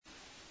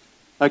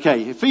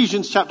Okay,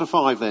 Ephesians chapter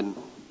 5 then.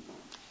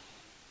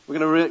 We're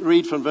going to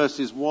read from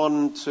verses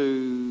 1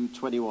 to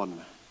 21.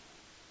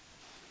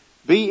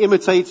 Be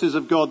imitators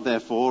of God,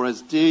 therefore,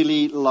 as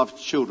dearly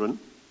loved children,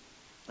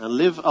 and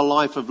live a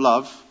life of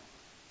love,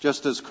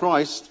 just as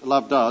Christ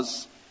loved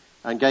us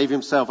and gave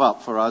himself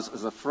up for us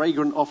as a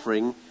fragrant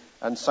offering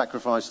and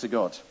sacrifice to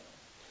God.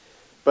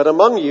 But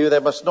among you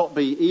there must not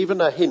be even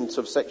a hint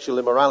of sexual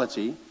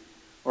immorality,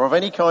 or of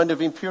any kind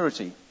of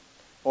impurity,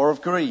 or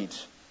of greed,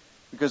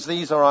 because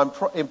these are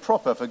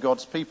improper for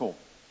God's people.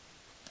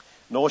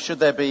 Nor should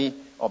there be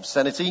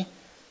obscenity,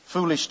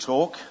 foolish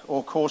talk,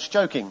 or coarse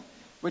joking,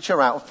 which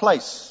are out of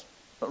place,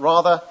 but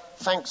rather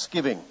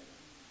thanksgiving.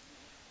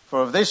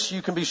 For of this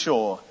you can be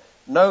sure,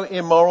 no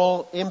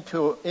immoral,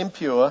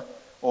 impure,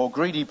 or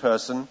greedy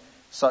person,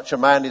 such a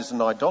man is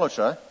an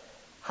idolater,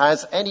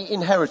 has any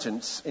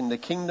inheritance in the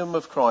kingdom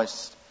of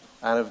Christ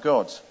and of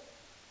God.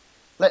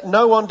 Let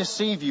no one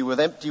deceive you with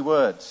empty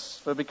words,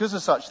 for because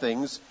of such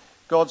things,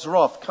 God's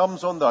wrath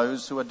comes on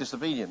those who are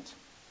disobedient.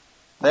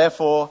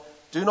 Therefore,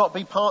 do not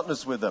be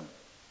partners with them.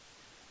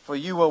 For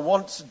you were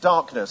once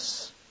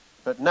darkness,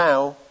 but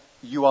now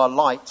you are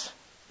light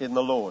in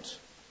the Lord.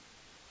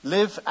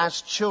 Live as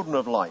children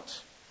of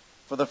light,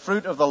 for the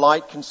fruit of the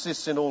light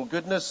consists in all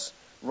goodness,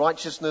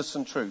 righteousness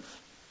and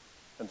truth.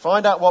 And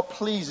find out what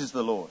pleases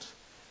the Lord.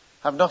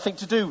 Have nothing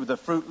to do with the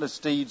fruitless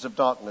deeds of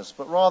darkness,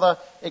 but rather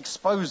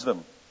expose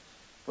them.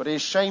 For it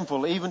is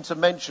shameful even to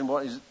mention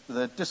what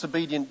the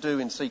disobedient do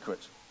in secret.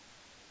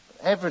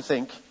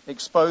 Everything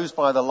exposed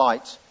by the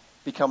light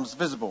becomes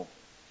visible.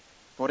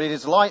 For it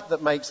is light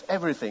that makes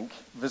everything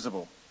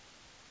visible.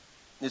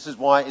 This is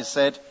why it is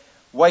said,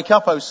 "Wake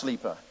up, O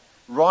sleeper,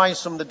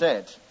 rise from the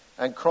dead,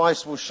 and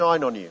Christ will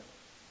shine on you."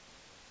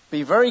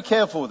 Be very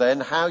careful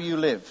then how you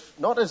live,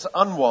 not as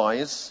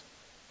unwise,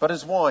 but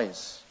as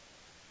wise,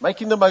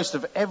 making the most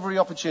of every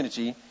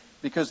opportunity,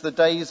 because the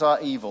days are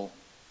evil.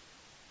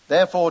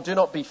 Therefore do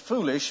not be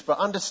foolish, but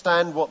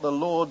understand what the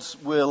Lord's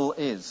will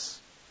is.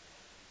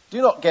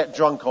 Do not get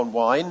drunk on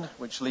wine,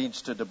 which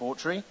leads to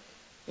debauchery.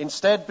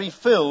 Instead, be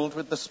filled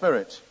with the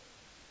Spirit.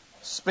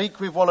 Speak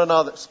to one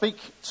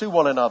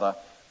another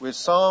with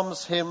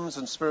psalms, hymns,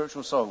 and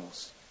spiritual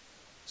songs.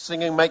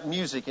 Sing and make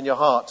music in your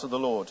heart to the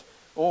Lord,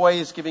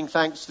 always giving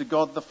thanks to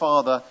God the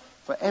Father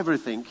for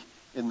everything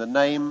in the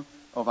name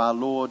of our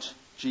Lord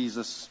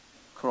Jesus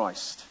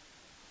Christ.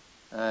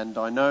 And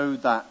I know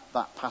that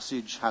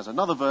passage has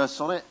another verse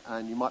on it,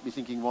 and you might be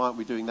thinking, why aren't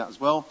we doing that as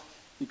well?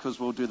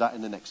 Because we'll do that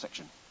in the next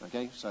section.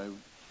 Okay, so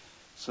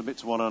submit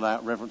to one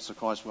another, reverence of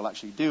Christ we'll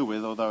actually deal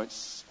with, although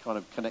it's kind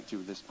of connected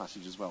with this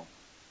passage as well.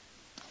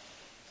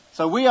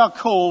 So we are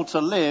called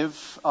to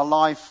live a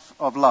life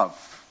of love.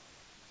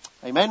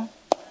 Amen?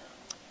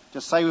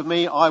 Just say with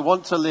me, I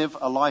want to live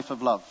a life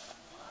of love.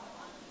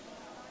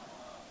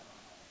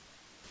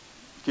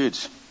 Good.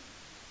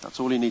 That's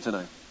all you need to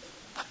know.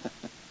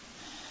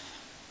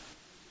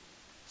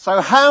 So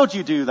how do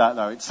you do that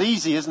though? It's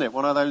easy, isn't it?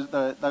 One of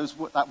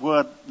that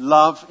word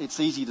love,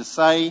 it's easy to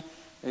say.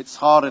 It's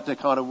harder to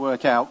kind of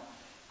work out.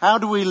 How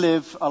do we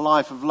live a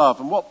life of love?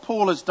 And what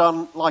Paul has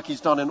done, like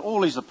he's done in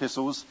all his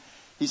epistles,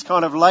 he's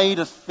kind of laid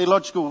a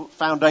theological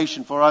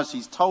foundation for us.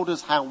 He's told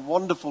us how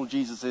wonderful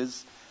Jesus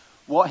is,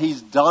 what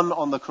he's done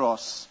on the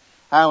cross,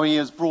 how he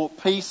has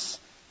brought peace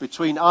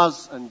between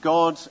us and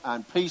God,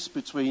 and peace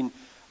between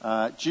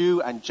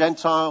Jew and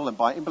Gentile, and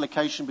by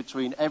implication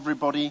between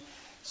everybody.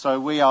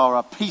 So we are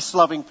a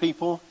peace-loving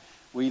people.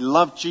 We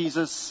love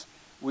Jesus.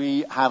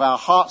 We have our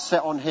heart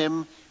set on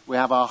him. We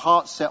have our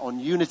heart set on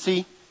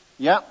unity.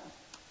 Yeah.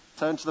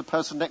 Turn to the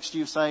person next to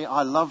you, say,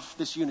 I love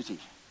this unity.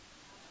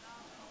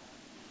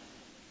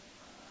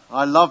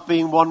 I love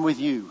being one with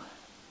you.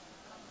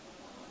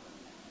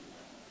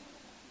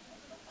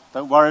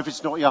 Don't worry if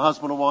it's not your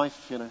husband or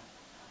wife, you know.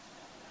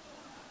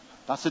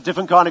 That's a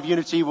different kind of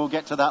unity. We'll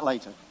get to that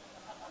later.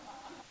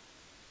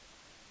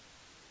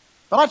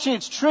 But actually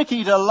it's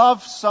tricky to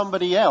love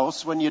somebody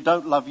else when you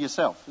don't love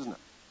yourself, isn't it?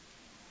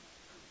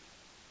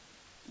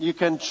 You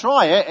can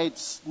try it.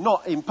 It's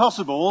not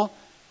impossible,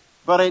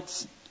 but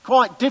it's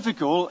quite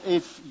difficult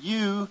if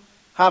you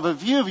have a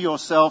view of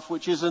yourself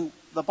which isn't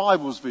the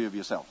Bible's view of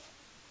yourself.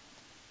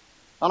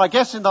 And I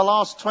guess in the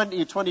last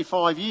 20 or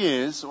 25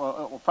 years,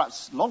 or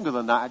perhaps longer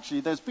than that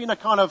actually, there's been a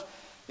kind of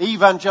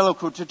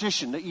evangelical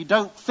tradition that you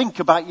don't think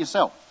about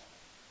yourself.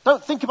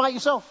 Don't think about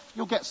yourself.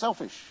 You'll get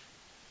selfish.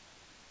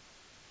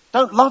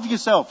 Don't love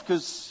yourself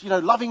because,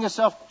 loving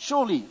yourself,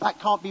 surely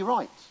that can't be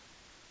right.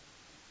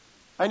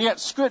 And yet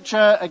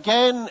Scripture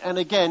again and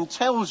again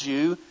tells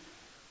you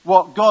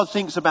what God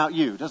thinks about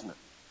you, doesn't it?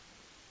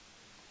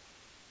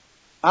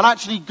 And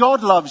actually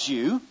God loves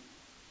you.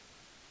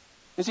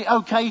 Is it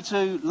okay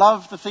to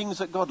love the things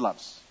that God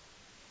loves?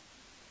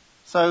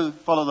 So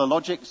follow the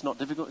logic. It's not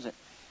difficult, is it?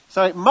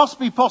 So it must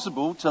be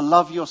possible to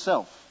love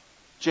yourself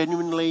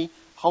genuinely,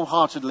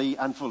 wholeheartedly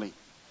and fully.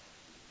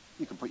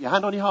 You can put your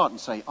hand on your heart and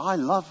say, I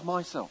love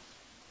myself.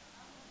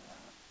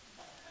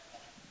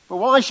 But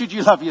why should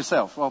you love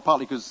yourself? Well,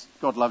 partly because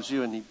God loves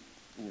you, and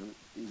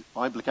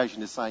by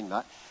implication is saying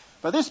that.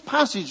 But this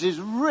passage is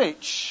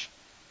rich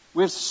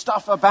with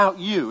stuff about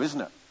you,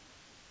 isn't it?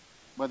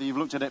 Whether you've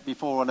looked at it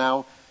before or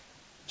now.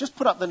 Just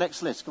put up the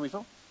next list, can we,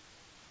 Phil?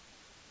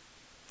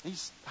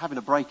 He's having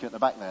a break at the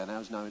back there. Now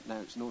it's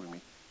ignoring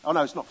me. Oh,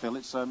 no, it's not Phil.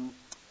 It's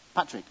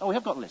Patrick. Oh, we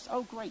have got a list.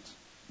 Oh, great.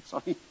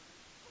 Sorry.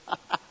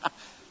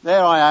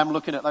 There I am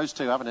looking at those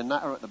two, having a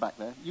natter at the back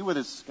there. You with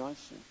us, guys?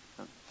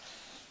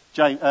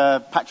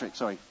 Patrick,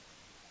 sorry.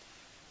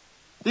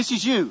 This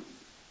is you.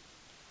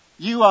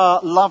 You are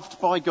loved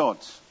by God.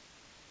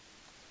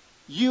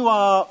 You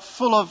are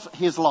full of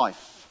his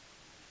life.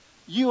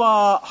 You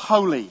are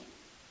holy.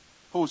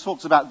 Paul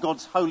talks about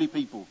God's holy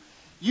people.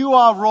 You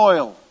are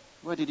royal.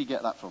 Where did he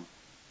get that from?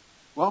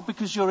 Well,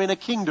 because you're in a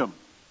kingdom.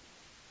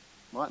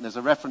 Right? And there's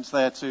a reference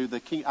there to the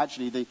king,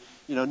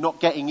 not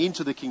getting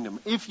into the kingdom.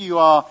 If you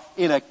are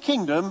in a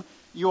kingdom,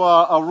 you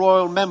are a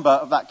royal member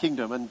of that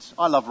kingdom. And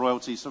I love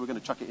royalty, so we're going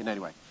to chuck it in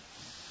anyway.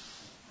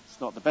 It's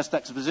not the best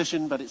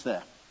exposition, but it's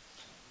there.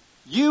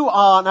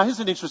 Now here's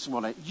an interesting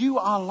one. You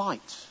are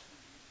light.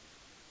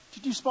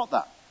 Did you spot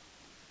that?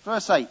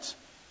 Verse 8.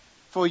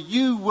 For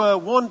you were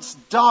once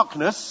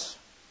darkness,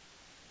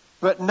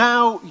 but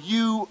now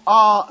you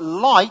are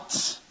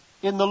light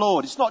in the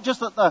Lord. It's not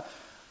just that the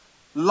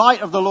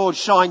light of the Lord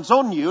shines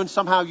on you and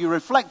somehow you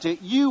reflect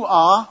it. You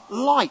are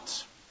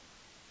light.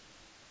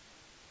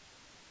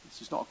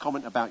 This is not a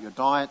comment about your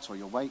diet or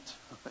your weight.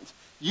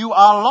 You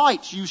are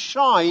light. You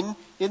shine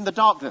in the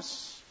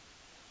darkness.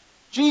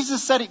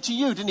 Jesus said it to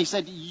you, didn't he? He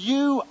said,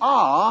 you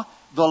are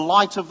the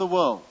light of the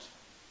world.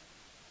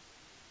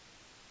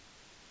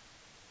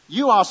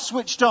 You are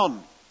switched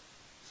on.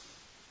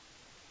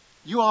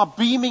 You are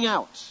beaming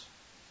out.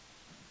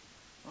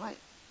 Right?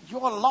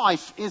 Your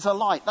life is a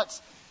light.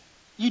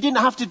 You didn't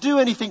have to do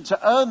anything to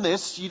earn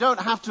this. You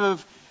don't have to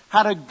have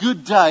had a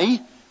good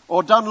day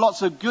or done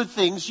lots of good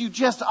things. You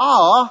just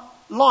are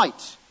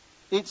light.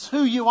 It's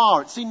who you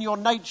are. It's in your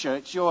nature.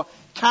 It's your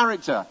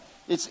character.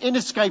 It's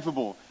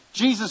inescapable.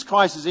 Jesus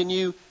Christ is in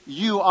you.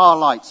 You are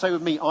light. Say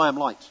with me, I am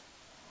light.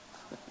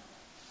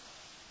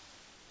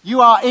 You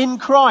are in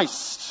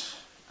Christ.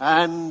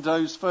 And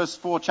those first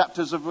 4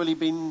 chapters have really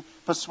been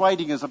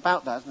persuading us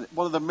about that, isn't it?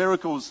 One of the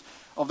miracles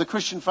of the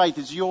Christian faith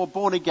is you're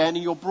born again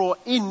and you're brought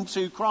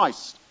into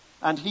Christ.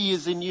 And he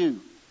is in you.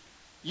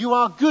 You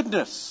are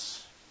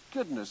goodness.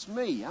 Goodness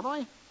me, am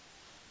I?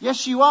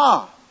 Yes, you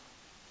are.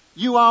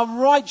 You are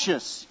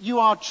righteous. You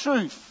are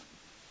truth.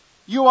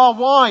 You are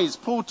wise.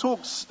 Paul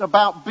talks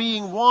about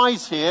being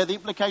wise here. The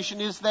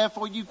implication is,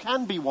 therefore, you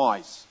can be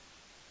wise.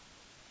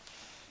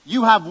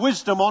 You have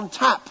wisdom on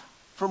tap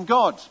from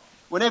God.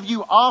 Whenever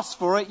you ask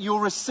for it, you'll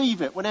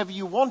receive it. Whenever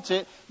you want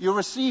it, you'll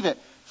receive it.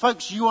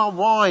 Folks, you are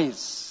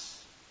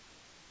wise.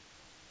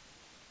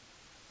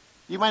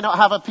 You may not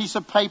have a piece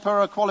of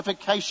paper, a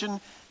qualification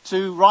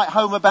to write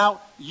home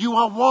about. You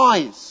are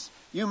wise.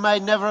 You may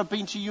never have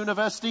been to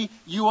university.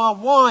 You are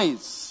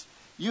wise.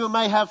 You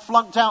may have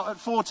flunked out at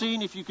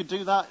 14, if you could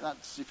do that.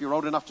 That's if you're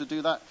old enough to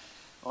do that.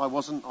 I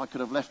wasn't. I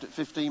could have left at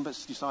 15, but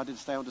decided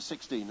to stay on to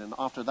 16. And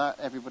after that,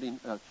 everybody,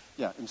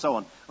 and so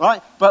on. Right?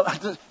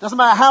 But it doesn't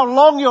matter how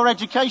long your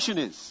education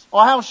is,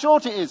 or how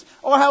short it is,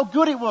 or how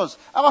good it was,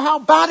 or how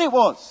bad it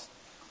was.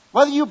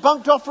 Whether you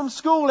bunked off from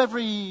school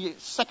every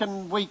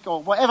second week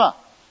or whatever.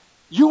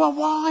 You are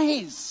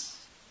wise.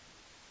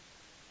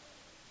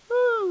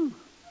 Woo.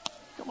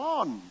 Come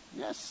on.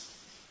 Yes.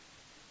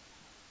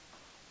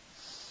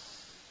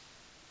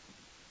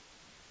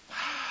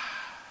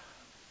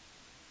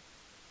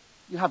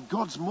 You have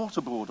God's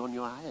mortarboard on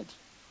your head.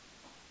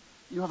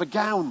 You have a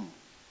gown.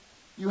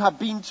 You have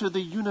been to the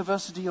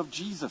University of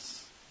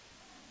Jesus.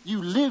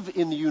 You live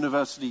in the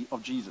University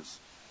of Jesus.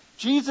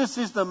 Jesus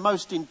is the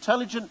most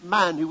intelligent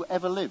man who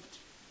ever lived.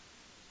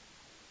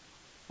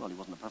 Well, he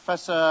wasn't a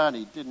professor, and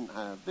he didn't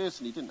have this,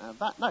 and he didn't have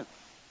that. No.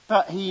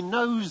 But he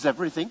knows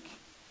everything.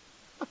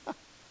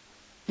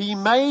 He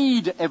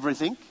made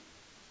everything.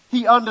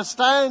 He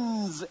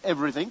understands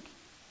everything.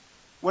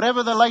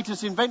 Whatever the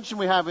latest invention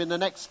we have in the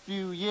next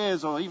few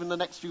years or even the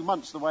next few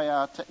months, the way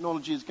our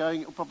technology is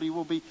going, it probably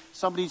will be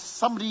somebody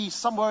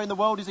somewhere in the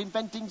world is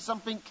inventing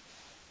something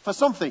for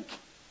something,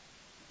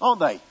 aren't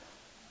they?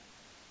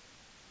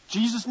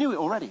 Jesus knew it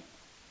already.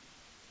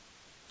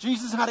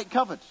 Jesus had it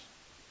covered.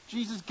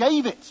 Jesus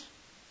gave it.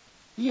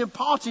 He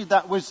imparted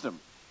that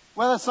wisdom.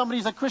 Whether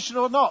somebody's a Christian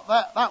or not,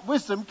 that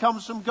wisdom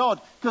comes from God,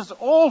 because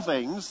all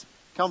things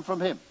come from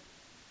him.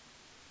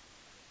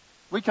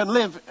 We can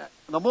live,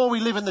 the more we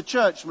live in the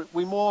church,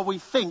 the more we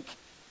think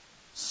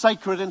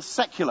sacred and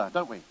secular,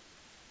 don't we?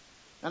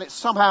 And it's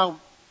somehow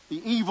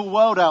the evil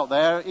world out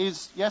there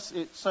is, yes,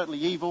 it's certainly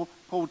evil.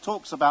 Paul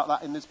talks about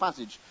that in this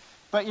passage.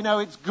 But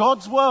it's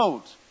God's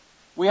world.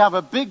 We have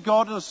a big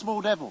God and a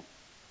small devil.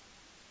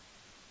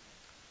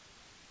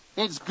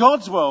 It's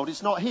God's world,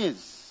 it's not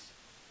his.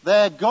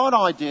 They're God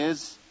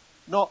ideas,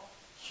 not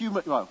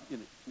human,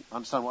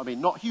 understand what I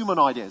mean, not human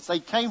ideas. They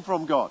came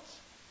from God.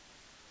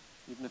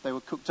 Even if they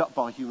were cooked up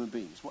by human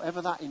beings.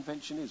 Whatever that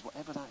invention is,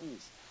 whatever that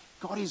is.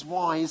 God is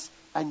wise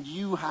and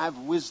you have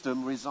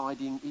wisdom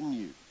residing in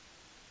you.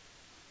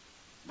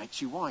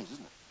 Makes you wise,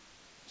 isn't it?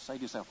 Say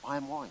to yourself, I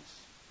am wise.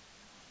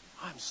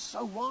 I'm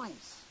so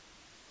wise.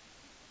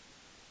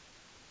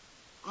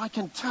 I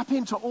can tap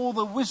into all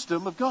the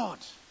wisdom of God.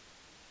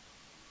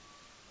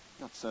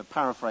 That's a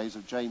paraphrase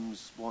of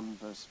James 1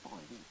 verse 5.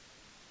 Isn't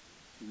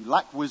it? If you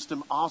lack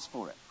wisdom, ask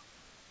for it.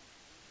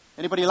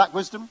 Anybody lack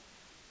wisdom?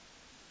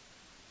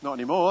 Not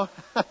anymore.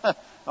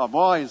 I'm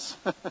wise.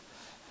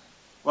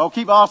 Well,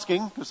 keep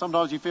asking, because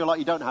sometimes you feel like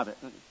you don't have it.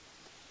 Don't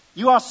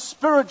you? You are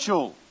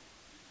spiritual.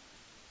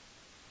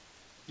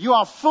 You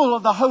are full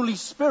of the Holy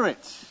Spirit.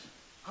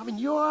 I mean,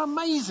 you are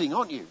amazing,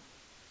 aren't you?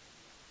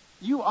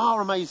 You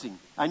are amazing,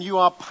 and you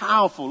are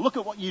powerful. Look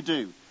at what you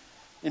do.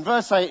 In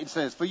verse 8 it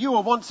says, "For you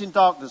were once in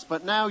darkness,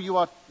 but now you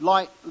are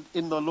light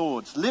in the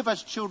Lord. Live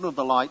as children of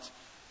the light."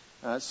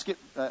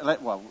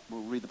 We'll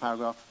read the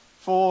paragraph.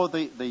 For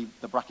the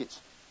brackets,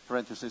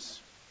 parenthesis,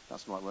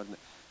 that's the right word, isn't it?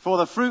 "For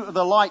the fruit of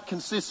the light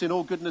consists in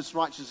all goodness,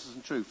 righteousness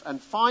and truth.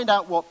 And find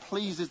out what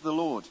pleases the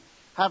Lord.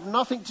 Have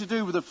nothing to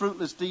do with the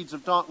fruitless deeds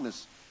of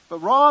darkness, but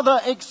rather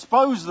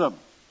expose them.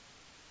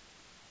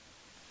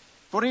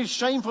 For it is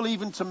shameful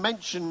even to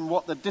mention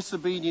what the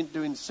disobedient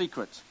do in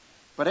secret.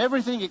 But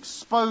everything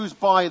exposed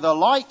by the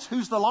light,"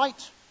 who's the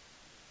light?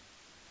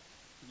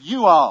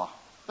 You are.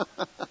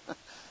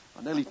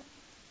 I nearly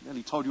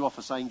told you off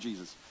for saying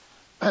Jesus.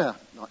 They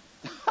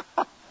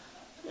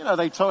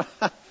told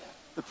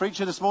the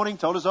preacher this morning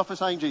told us off for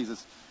saying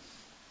Jesus.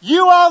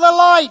 You are the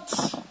light.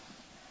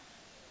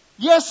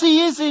 Yes,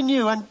 he is in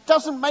you, and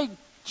doesn't make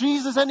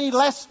Jesus any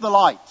less the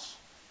light.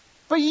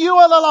 But you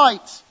are the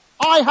light.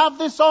 I have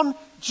this on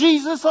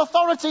Jesus'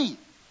 authority.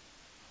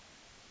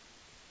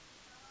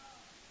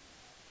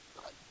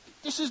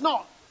 This is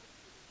not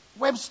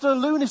Webster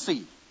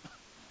lunacy.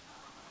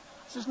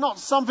 This is not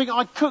something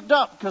I cooked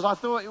up because I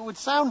thought it would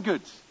sound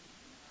good.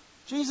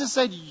 Jesus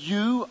said,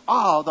 you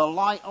are the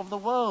light of the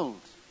world.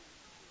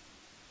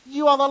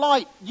 You are the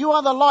light. You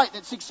are the light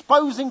that's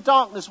exposing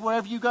darkness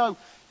wherever you go.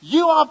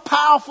 You are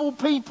powerful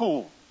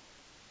people.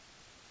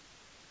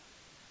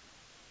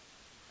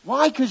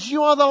 Why? Because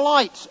you are the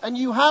light, and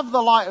you have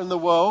the light in the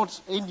world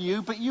in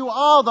you, but you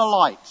are the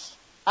light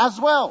as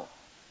well.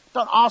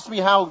 Don't ask me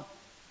how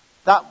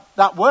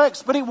that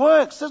works, but it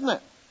works, doesn't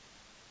it?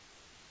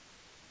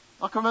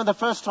 I can remember the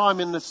first time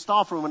in the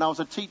staff room when I was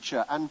a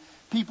teacher, and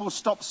people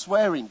stopped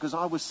swearing because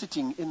I was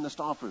sitting in the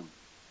staff room.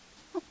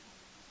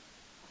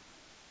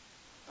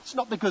 It's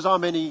not because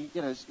I'm any,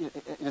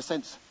 in a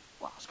sense,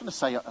 well, I was going to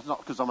say it's not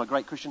because I'm a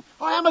great Christian.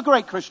 I am a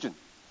great Christian.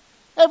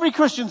 Every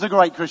Christian's a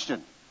great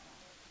Christian.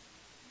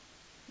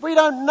 We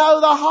don't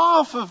know the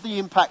half of the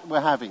impact we're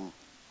having,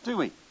 do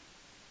we?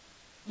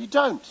 You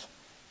don't.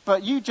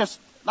 But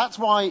that's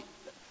why,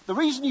 the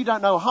reason you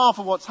don't know half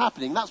of what's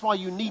happening, that's why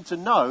you need to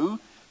know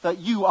that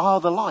you are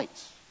the light.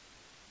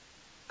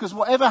 Because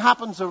whatever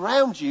happens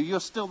around you, you're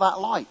still that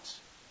light.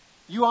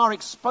 You are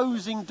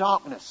exposing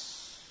darkness.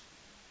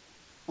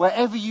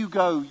 Wherever you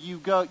go,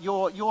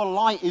 your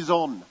light is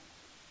on.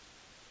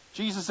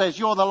 Jesus says,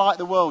 you're the light of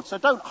the world. So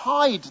don't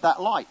hide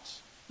that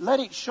light. Let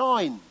it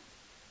shine.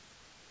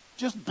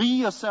 Just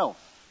be yourself.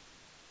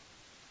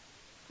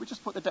 We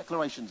just put the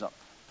declarations up,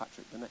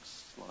 Patrick. The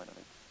next slide, I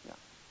think. Yeah.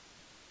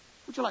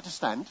 Would you like to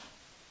stand?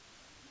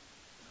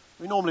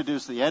 We normally do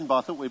this at the end, but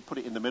I thought we'd put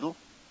it in the middle.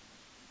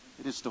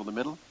 It is still the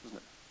middle, isn't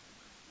it?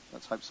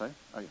 Let's hope so.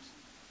 Oh, yes.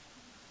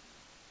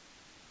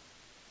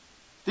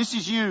 This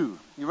is you.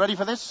 You ready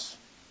for this?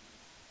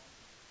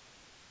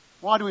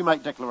 Why do we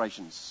make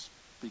declarations?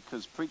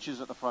 Because preachers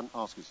at the front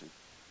ask us to.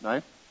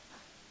 No?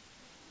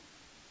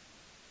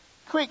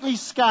 Quickly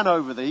scan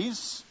over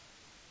these.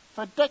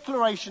 For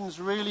declarations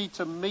really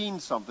to mean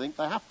something,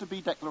 they have to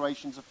be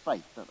declarations of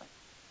faith, don't they?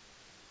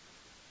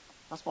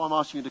 That's why I'm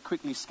asking you to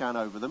quickly scan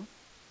over them.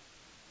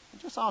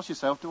 And just ask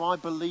yourself, do I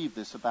believe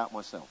this about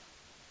myself?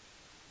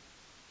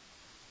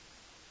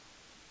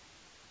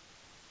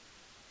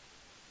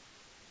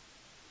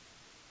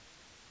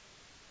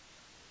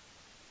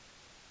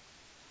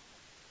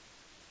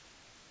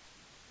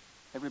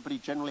 Everybody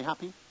generally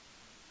happy? If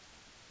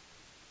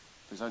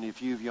there's only a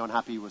few of you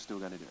unhappy, we're still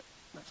going to do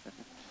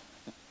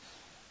it.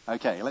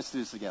 Okay, let's do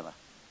this together.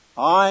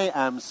 I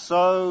am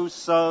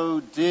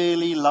so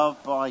dearly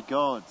loved by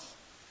God.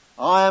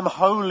 I am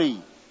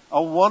holy,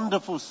 a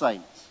wonderful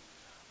saint.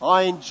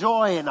 I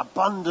enjoy an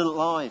abundant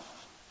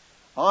life.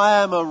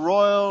 I am a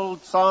royal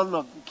son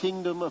of the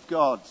kingdom of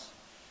God.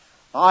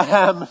 I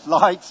am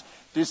light,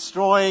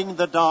 destroying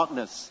the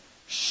darkness,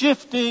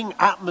 shifting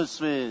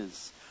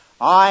atmospheres.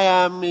 I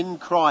am in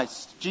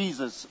Christ,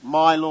 Jesus,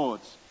 my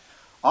Lord.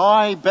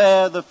 I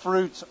bear the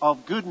fruit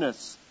of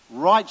goodness,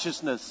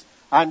 righteousness,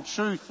 and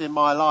truth in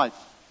my life.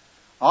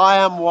 I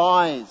am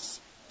wise,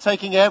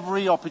 taking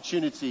every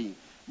opportunity,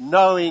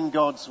 knowing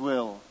God's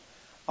will.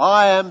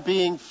 I am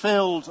being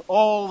filled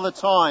all the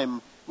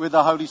time with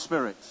the Holy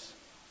Spirit.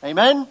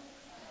 Amen?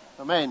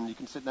 Amen. You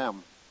can sit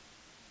down.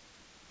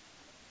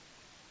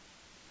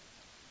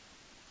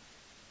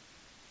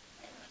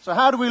 So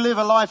how do we live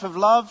a life of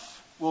love?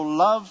 Well,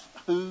 love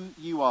who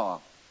you are.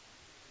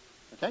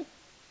 Okay?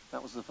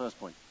 That was the first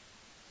point.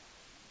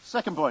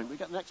 Second point. We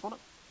get the next one up.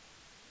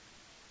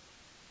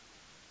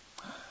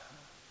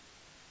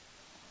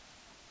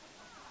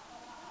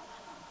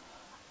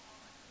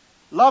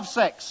 Love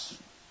sex.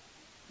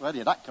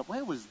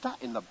 Where was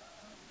that in the...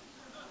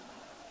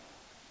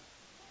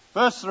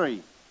 Verse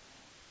 3.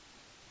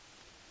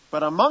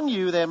 But among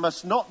you there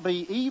must not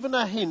be even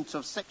a hint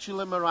of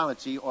sexual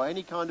immorality or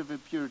any kind of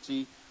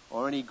impurity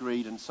or any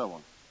greed and so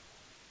on.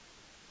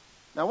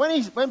 Now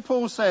when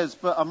Paul says,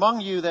 but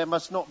among you there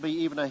must not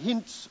be even a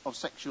hint of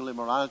sexual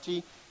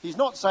immorality, he's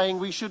not saying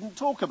we shouldn't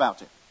talk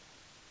about it.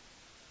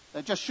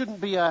 There just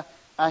shouldn't be a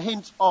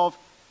hint of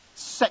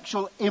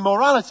sexual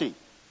immorality.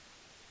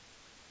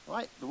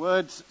 Right?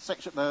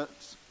 The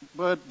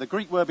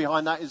Greek word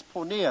behind that is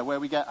porneia, where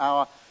we get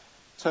our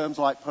terms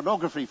like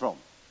pornography from.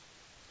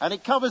 And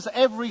it covers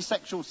every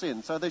sexual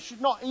sin. So there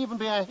should not even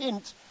be a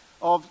hint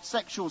of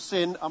sexual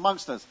sin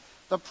amongst us.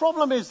 The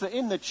problem is that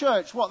in the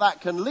church, what that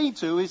can lead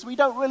to is we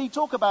don't really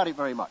talk about it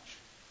very much.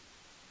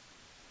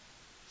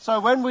 So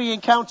when we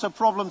encounter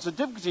problems and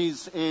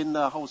difficulties in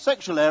the whole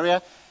sexual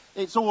area,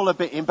 it's all a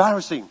bit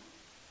embarrassing.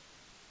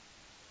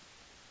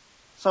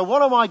 So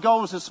one of my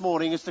goals this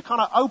morning is to kind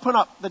of open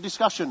up the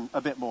discussion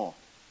a bit more.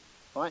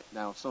 Right?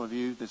 Now, some of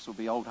you, this will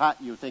be old hat.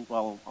 You think,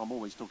 well, I'm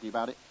always talking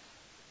about it.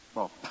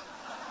 Well...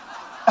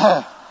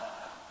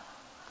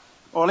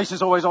 or at least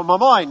it's always on my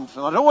mind,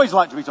 and I'd always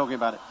like to be talking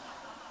about it.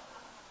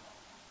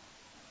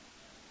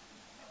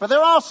 But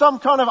there are some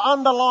kind of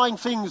underlying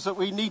things that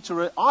we need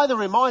to either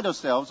remind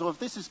ourselves, or if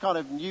this is kind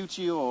of new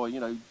to you, or,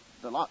 can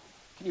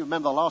you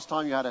remember the last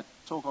time you had a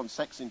talk on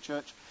sex in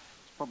church?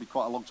 It's probably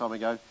quite a long time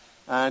ago.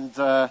 And,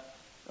 or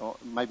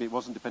maybe it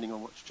wasn't, depending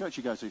on which church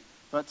you go to.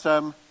 But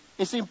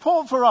it's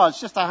important for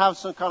us just to have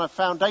some kind of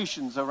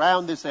foundations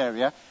around this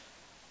area,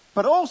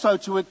 but also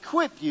to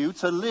equip you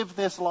to live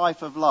this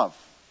life of love.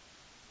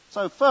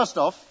 So first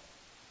off,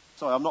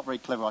 sorry, I'm not very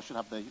clever. I should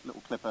have the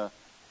little clipper.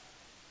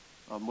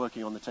 I'm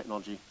working on the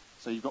technology.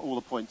 So you've got all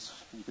the points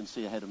you can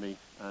see ahead of me,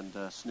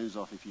 and snooze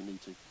off if you need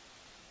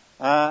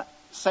to.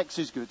 Sex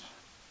is good.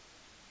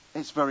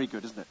 It's very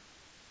good, isn't it?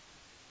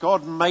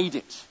 God made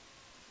it.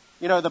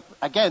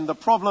 The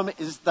problem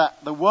is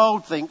that the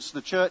world thinks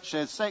the church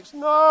says sex.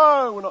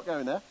 No, we're not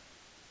going there.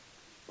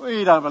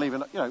 We don't believe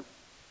in it.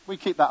 We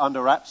keep that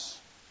under wraps.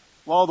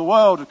 While the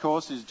world, of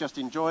course, is just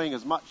enjoying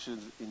as much as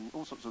in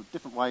all sorts of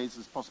different ways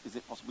as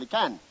it possibly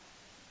can.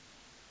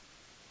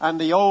 And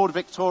the old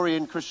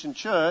Victorian Christian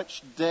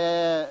church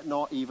dare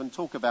not even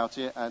talk about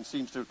it and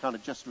seems to kind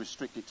of just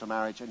restrict it to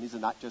marriage. And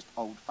isn't that just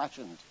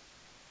old-fashioned?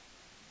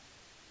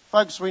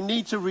 Folks, we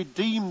need to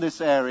redeem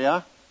this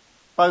area,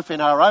 both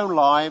in our own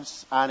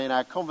lives and in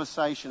our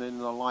conversation and in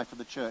the life of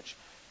the church.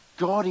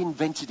 God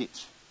invented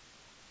it.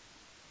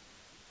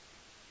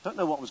 Don't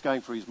know what was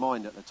going through his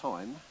mind at the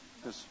time,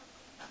 because...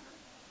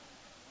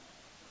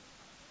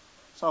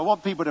 So I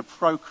want people to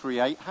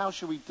procreate. How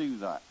should we do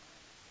that?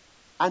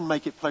 And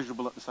make it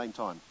pleasurable at the same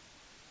time.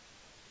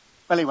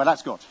 Well, anyway,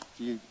 that's God.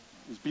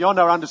 It's beyond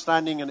our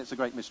understanding, and it's a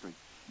great mystery.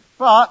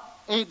 But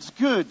it's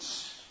good.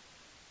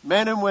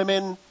 Men and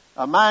women,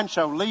 a man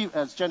shall leave,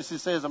 as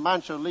Genesis says, a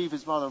man shall leave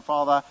his mother and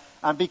father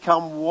and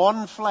become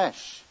one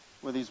flesh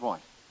with his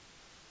wife.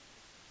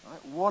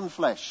 Right? One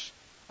flesh.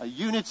 A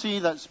unity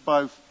that's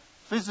both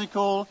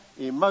physical,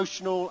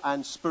 emotional,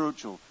 and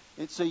spiritual.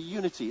 It's a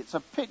unity. It's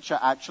a picture,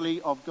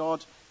 actually, of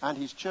God and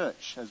his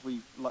church, as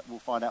we'll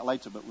find out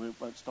later, but we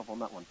won't stop on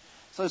that one.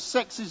 So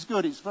sex is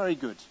good. It's very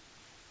good.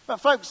 But,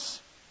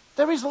 folks,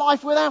 there is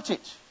life without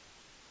it.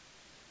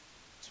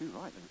 Too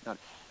right.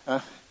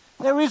 No.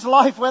 There is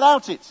life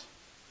without it.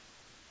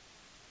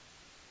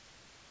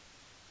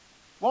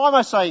 Why am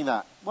I saying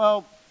that?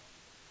 Well,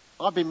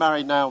 I've been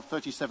married now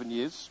 37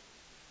 years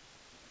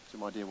to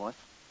my dear wife.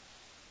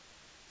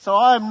 So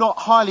I am not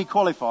highly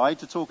qualified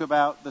to talk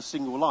about the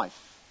single life.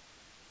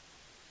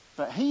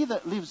 But he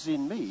that lives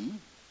in me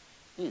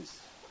is.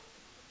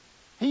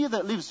 He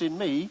that lives in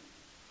me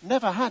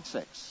never had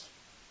sex.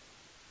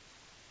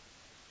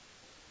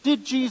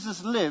 Did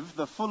Jesus live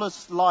the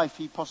fullest life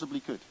he possibly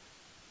could?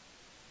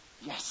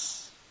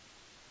 Yes.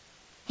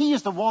 He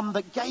is the one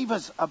that gave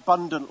us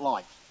abundant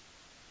life.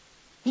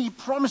 He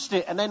promised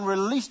it and then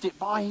released it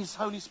by his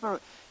Holy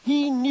Spirit.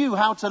 He knew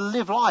how to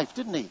live life,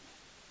 didn't he?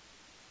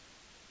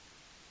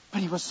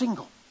 But he was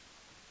single.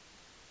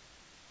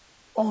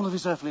 All of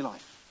his earthly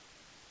life.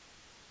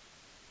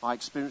 I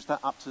experienced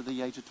that up to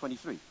the age of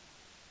 23.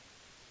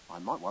 I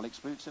might well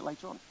experience it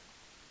later on.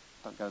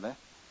 Don't go there.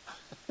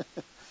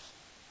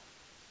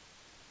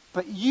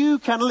 But you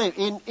can live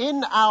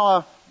in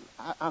our,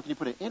 how can you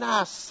put it, in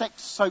our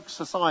sex-soaked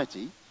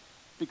society,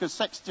 because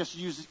sex just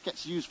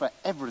gets used for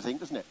everything,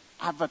 doesn't it?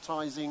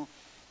 Advertising,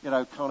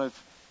 kind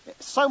of,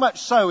 so much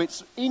so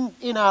it's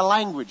in our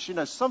language,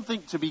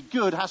 something to be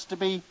good has to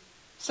be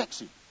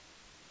sexy.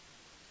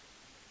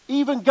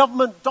 Even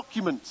government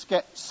documents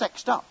get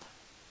sexed up.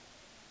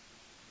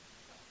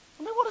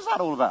 I mean, what is that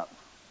all about?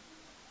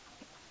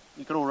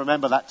 You can all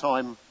remember that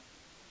time,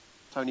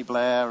 Tony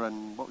Blair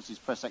and what was his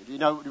press secretary?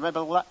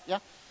 Remember all that? Yeah?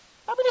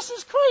 I mean, this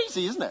is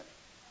crazy, isn't it?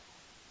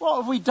 What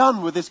have we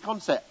done with this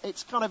concept?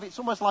 It's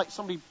almost like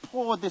somebody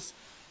poured this,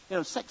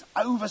 sex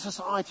over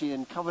society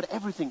and covered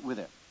everything with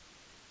it.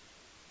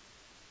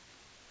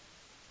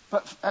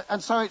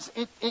 And so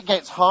it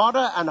gets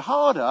harder and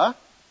harder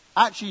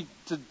actually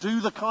to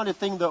do the kind of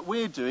thing that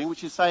we're doing,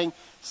 which is saying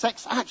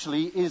sex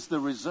actually is the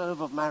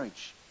reserve of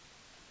marriage.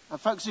 And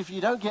folks, if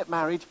you don't get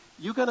married,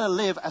 you're going to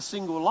live a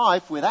single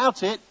life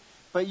without it,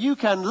 but you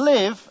can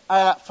live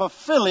a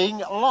fulfilling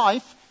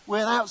life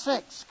without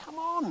sex. Come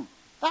on.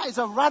 That is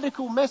a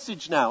radical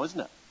message now, isn't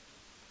it?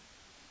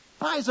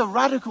 That is a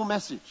radical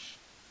message.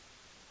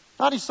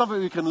 That is something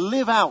we can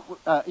live out,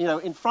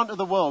 in front of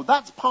the world.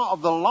 That's part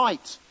of the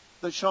light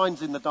that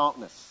shines in the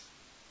darkness.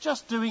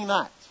 Just doing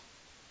that.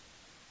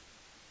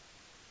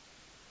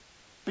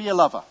 Be a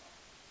lover.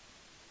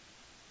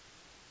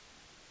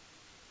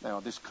 Now,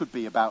 this could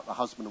be about the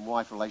husband and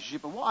wife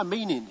relationship, but what I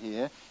mean in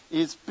here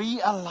is be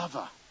a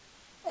lover.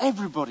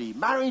 Everybody,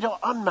 married or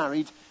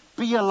unmarried,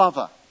 be a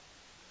lover.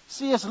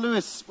 C.S.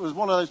 Lewis was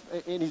one of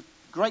those, in his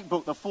great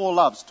book, The Four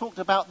Loves, talked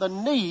about the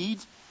need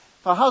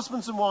for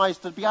husbands and wives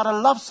to be able to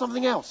love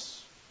something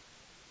else.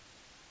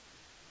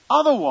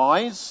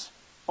 Otherwise,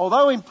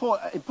 although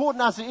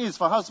important as it is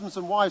for husbands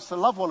and wives to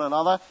love one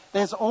another,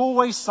 there's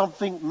always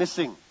something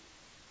missing.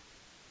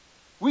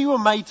 We were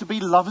made to be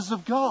lovers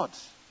of God.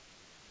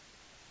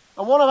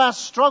 And one of our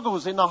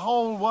struggles in the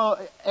whole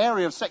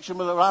area of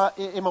sexual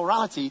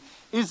immorality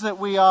is that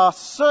we are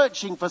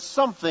searching for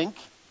something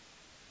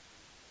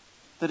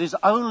that is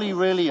only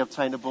really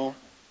obtainable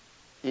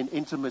in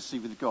intimacy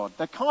with God.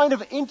 The kind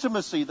of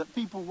intimacy that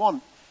people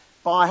want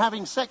by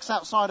having sex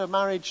outside of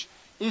marriage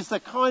is the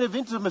kind of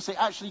intimacy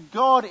actually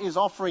God is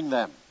offering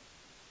them.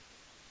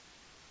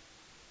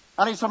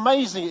 And it's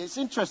amazing, it's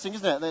interesting,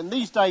 isn't it? That in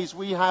these days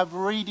we have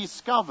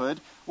rediscovered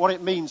what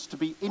it means to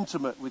be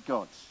intimate with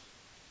God.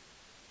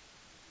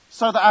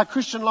 So that our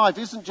Christian life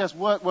isn't just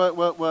work, but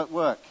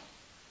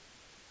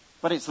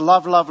it's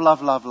love, love,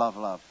 love, love, love,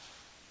 love.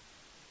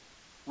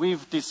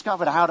 We've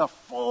discovered how to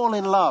fall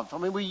in love. I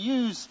mean, we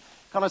use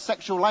kind of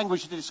sexual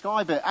language to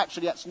describe it.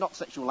 Actually, that's not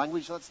sexual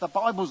language, that's the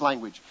Bible's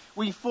language.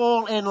 We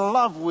fall in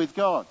love with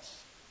God.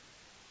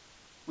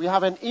 We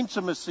have an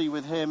intimacy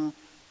with Him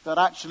that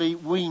actually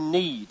we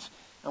need.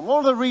 And one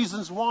of the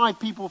reasons why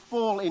people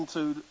fall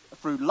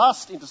through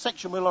lust, into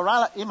sexual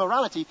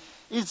immorality,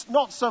 is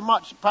not so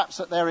much perhaps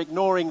that they're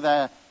ignoring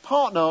their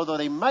partner, although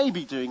they may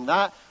be doing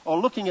that, or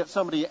looking at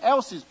somebody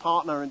else's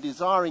partner and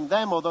desiring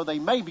them, although they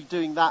may be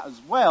doing that as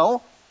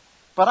well,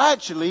 but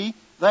actually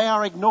they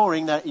are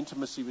ignoring their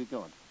intimacy with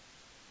God.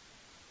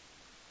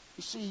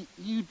 You see,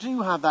 you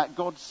do have that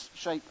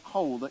God-shaped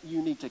hole that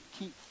you need to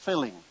keep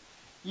filling.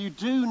 You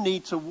do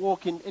need to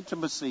walk in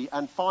intimacy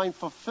and find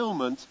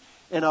fulfillment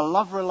in a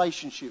love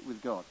relationship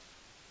with God.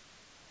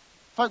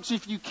 Folks,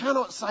 if you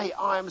cannot say,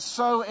 I am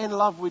so in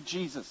love with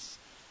Jesus,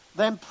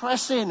 then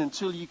press in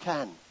until you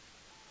can.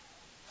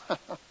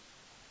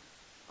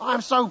 I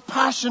am so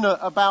passionate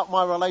about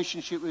my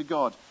relationship with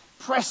God.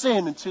 Press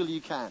in until you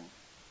can.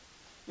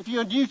 If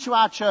you're new to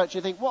our church,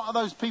 you think, what are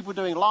those people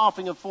doing,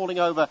 laughing and falling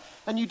over?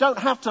 And you don't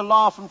have to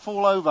laugh and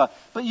fall over,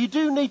 but you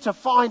do need to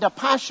find a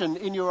passion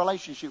in your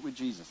relationship with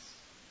Jesus.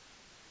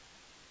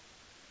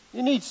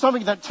 You need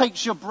something that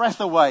takes your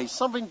breath away,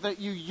 something that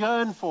you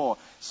yearn for,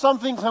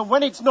 something that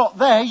when it's not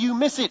there, you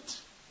miss it.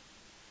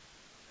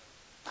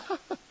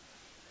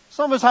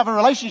 Some of us have a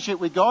relationship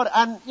with God,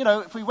 and,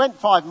 if we went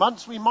 5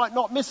 months, we might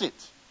not miss it.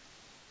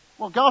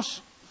 Well, gosh,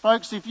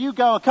 folks, if you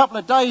go a couple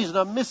of days and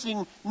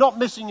are not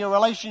missing your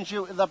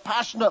relationship with a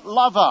passionate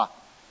lover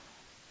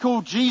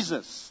called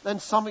Jesus, then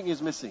something is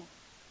missing.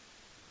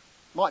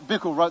 Mike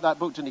Bickle wrote that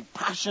book, didn't he?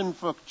 Passion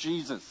for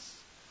Jesus.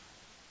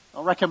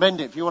 I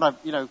recommend it if you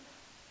want to,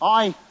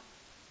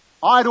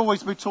 I'd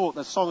always been taught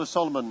the Song of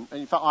Solomon.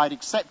 In fact, I'd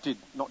accepted,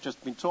 not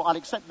just been taught, I'd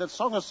accepted the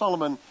Song of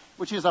Solomon,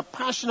 which is a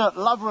passionate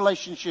love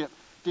relationship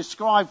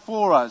described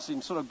for us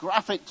in sort of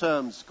graphic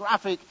terms,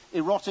 graphic,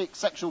 erotic,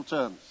 sexual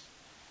terms.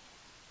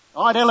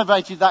 I'd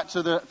elevated that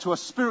to a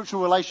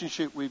spiritual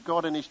relationship with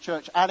God and His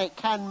church, and it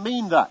can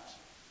mean that.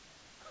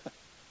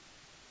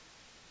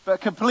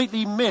 But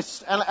completely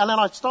missed. And then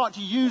I started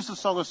to use the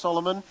Song of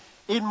Solomon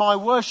in my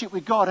worship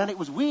with God, and it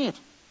was weird.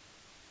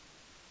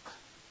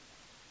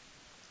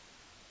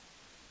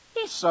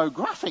 It's so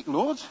graphic,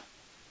 Lord.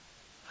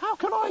 How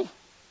can I?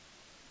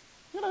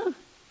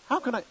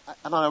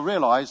 And I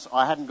realised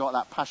I hadn't got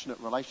that passionate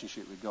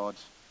relationship with God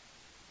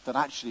that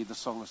actually the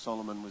Song of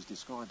Solomon was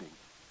describing.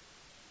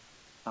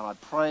 And I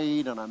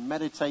prayed and I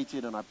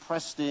meditated and I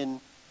pressed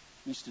in.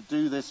 Used to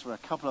do this for a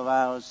couple of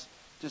hours,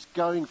 just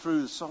going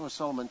through the Song of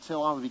Solomon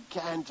until I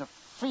began to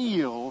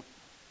feel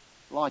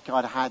like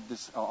I had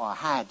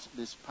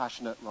this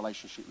passionate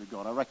relationship with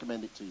God. I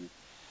recommend it to you.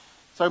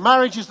 So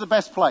marriage is the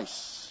best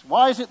place.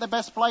 Why is it the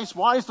best place?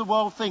 Why does the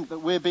world think that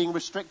we're being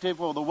restrictive?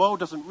 Well, the world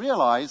doesn't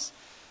realise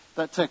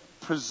that to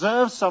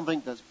preserve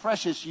something that's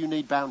precious, you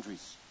need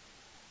boundaries.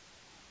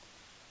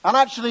 And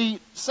actually,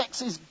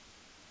 sex is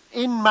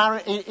in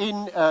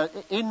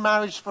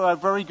marriage for a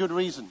very good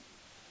reason.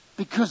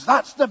 Because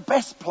that's the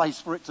best place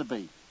for it to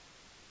be.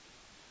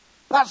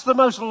 That's the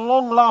most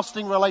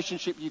long-lasting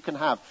relationship you can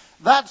have.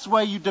 That's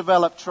where you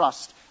develop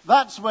trust.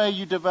 That's where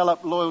you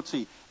develop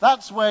loyalty.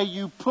 That's where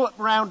you put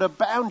round a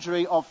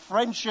boundary of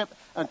friendship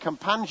and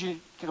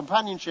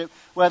companionship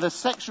where the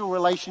sexual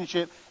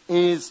relationship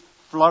is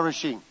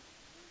flourishing.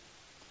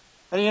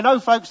 And you know,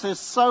 folks, there's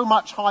so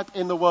much hype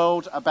in the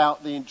world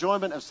about the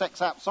enjoyment of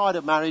sex outside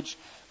of marriage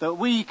that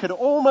we could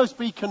almost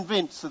be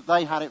convinced that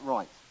they had it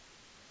right.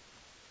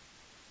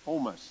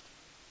 Almost.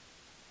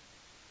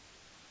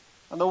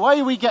 And the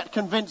way we get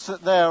convinced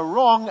that they're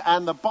wrong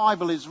and the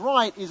Bible is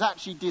right is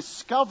actually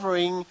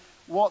discovering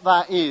what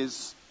that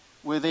is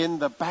within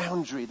the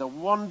boundary, the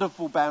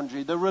wonderful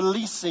boundary, the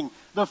releasing,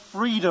 the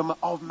freedom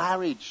of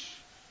marriage.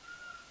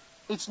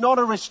 It's not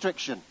a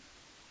restriction.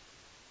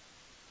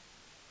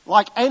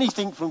 Like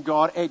anything from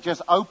God, it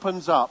just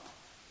opens up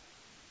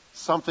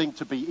something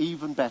to be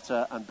even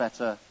better and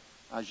better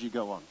as you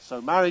go on.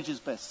 So marriage is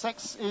best.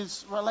 Sex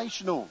is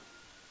relational.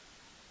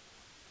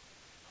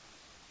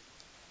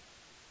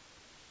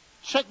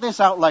 Check this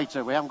out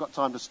later. We haven't got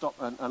time to stop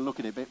and look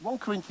at it. But 1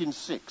 Corinthians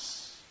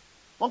 6.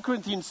 1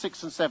 Corinthians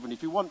 6 and 7.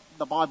 If you want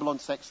the Bible on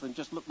sex, then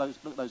just look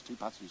those two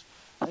passages.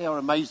 They are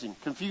amazing.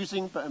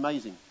 Confusing, but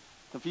amazing.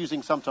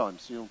 Confusing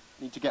sometimes. You'll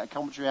need to get a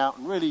commentary out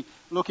and really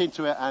look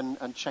into it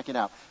and check it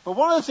out. But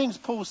one of the things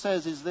Paul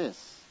says is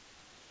this.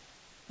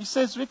 He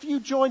says, if you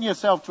join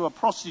yourself to a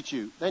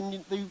prostitute,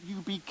 then you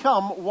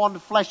become one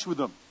flesh with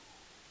them.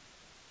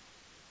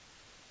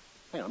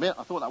 Hang on a minute.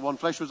 I thought that one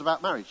flesh was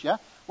about marriage, yeah?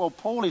 Well,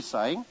 Paul is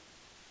saying,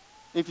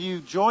 if you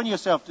join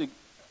yourself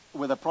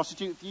with a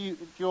prostitute,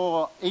 if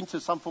you're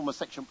into some form of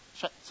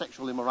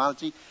sexual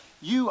immorality,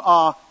 you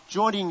are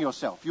joining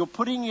yourself. You're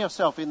putting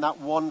yourself in that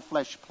one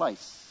flesh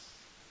place.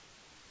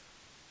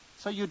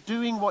 So you're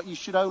doing what you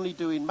should only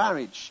do in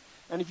marriage.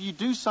 And if you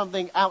do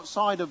something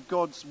outside of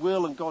God's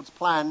will and God's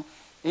plan,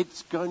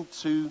 it's going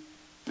to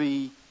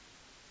be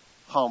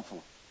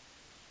harmful.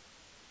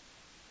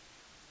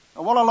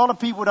 And what a lot of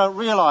people don't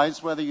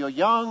realize, whether you're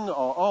young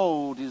or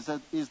old, is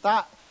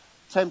that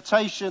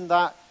temptation,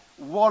 that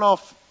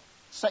one-off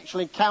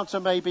sexual encounter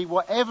maybe,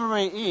 whatever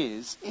it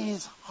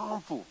is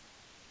harmful.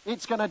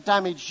 It's going to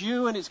damage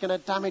you and it's going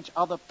to damage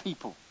other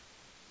people.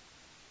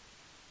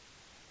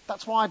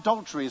 That's why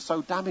adultery is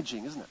so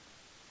damaging, isn't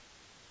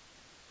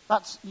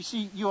it? You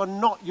see, you are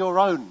not your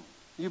own.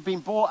 You've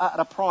been bought at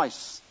a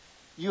price.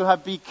 You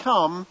have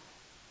become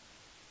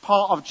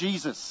part of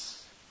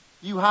Jesus.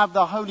 You have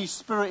the Holy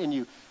Spirit in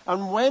you.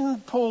 And when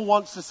Paul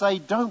wants to say,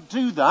 don't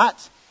do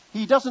that,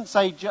 he doesn't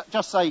say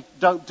just say,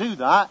 don't do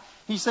that.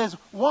 He says,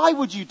 why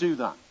would you do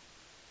that?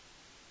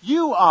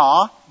 You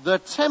are the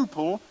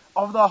temple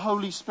of the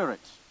Holy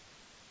Spirit.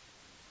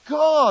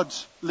 God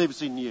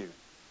lives in you.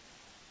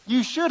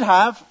 You should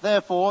have,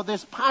 therefore,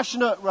 this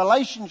passionate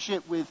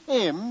relationship with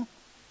Him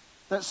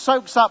that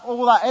soaks up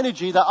all that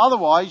energy that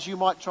otherwise you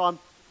might try and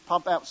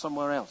pump out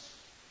somewhere else.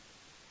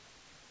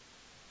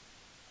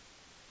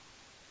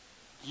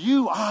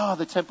 You are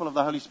the temple of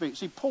the Holy Spirit.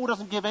 See, Paul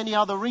doesn't give any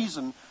other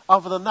reason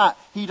other than that.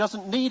 He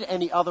doesn't need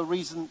any other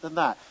reason than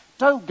that.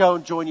 Don't go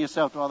and join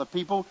yourself to other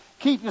people.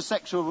 Keep your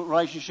sexual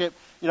relationship,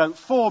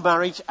 for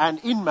marriage and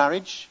in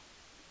marriage.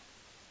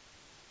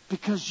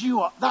 Because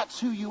that's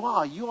who you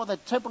are. You are the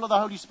temple of the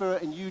Holy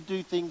Spirit and you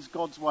do things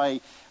God's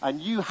way.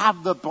 And you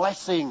have the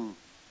blessing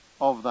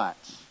of that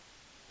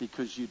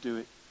because you do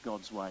it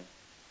God's way.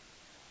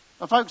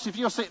 And folks, if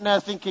you're sitting there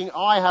thinking,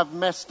 I have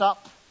messed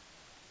up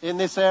in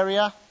this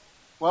area,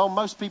 well,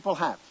 most people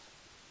have.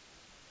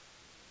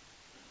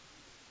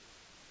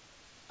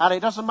 And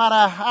it doesn't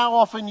matter how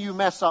often you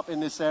mess up in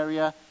this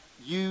area,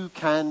 you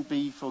can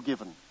be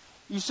forgiven.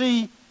 You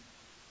see,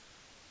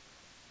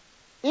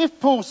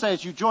 if Paul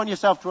says you join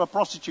yourself to a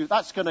prostitute,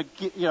 that's going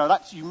to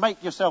you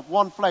make yourself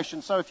one flesh.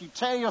 And so if you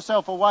tear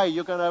yourself away,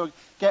 you're going to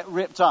get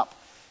ripped up.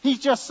 He's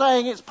just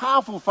saying it's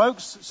powerful,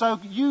 folks, so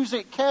use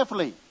it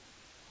carefully.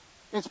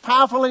 It's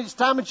powerful and it's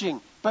damaging.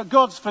 But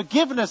God's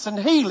forgiveness and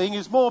healing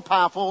is more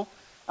powerful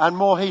and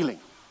more healing.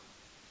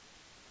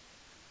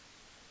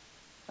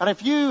 And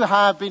if you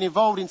have been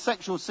involved in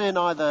sexual sin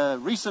either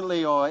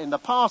recently or in the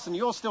past and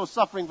you're still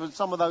suffering from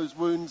some of those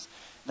wounds,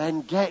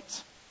 then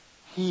get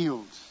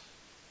healed.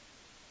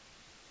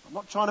 I'm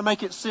not trying to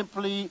make it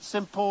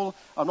simple.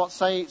 I'm not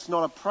saying it's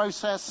not a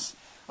process.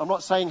 I'm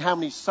not saying how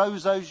many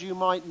sozos you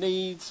might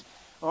need.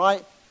 All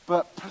right?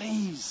 But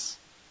please,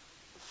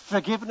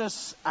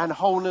 forgiveness and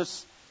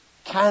wholeness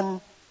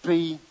can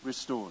be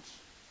restored.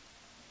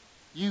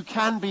 You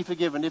can be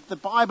forgiven. If the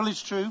Bible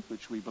is true,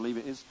 which we believe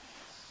it is,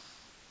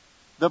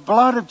 the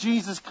blood of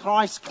Jesus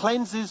Christ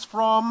cleanses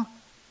from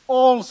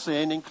all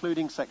sin,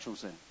 including sexual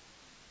sin.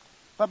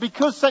 But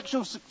because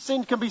sexual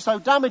sin can be so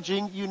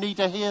damaging, you need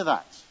to hear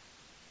that.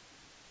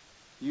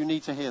 You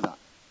need to hear that.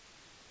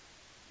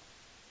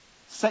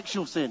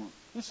 Sexual sin,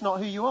 it's not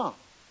who you are.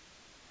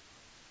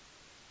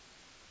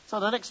 So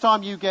the next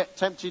time you get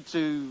tempted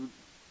to,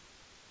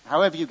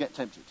 however you get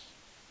tempted,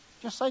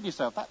 just say to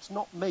yourself, that's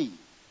not me.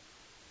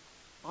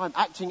 I'm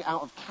acting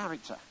out of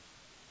character.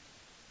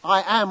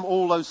 I am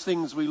all those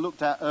things we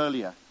looked at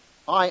earlier.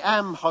 I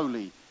am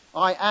holy.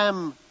 I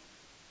am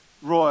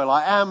royal.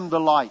 I am the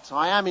light.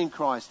 I am in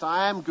Christ.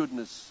 I am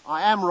goodness.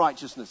 I am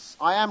righteousness.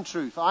 I am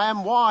truth. I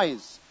am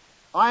wise.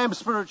 I am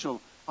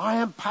spiritual. I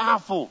am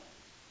powerful.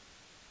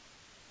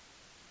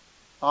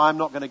 I'm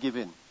not going to give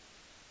in.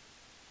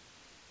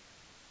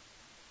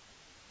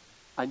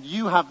 And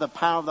you have the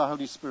power of the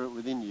Holy Spirit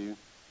within you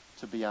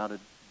to be able to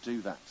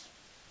do that.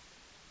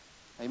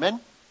 Amen?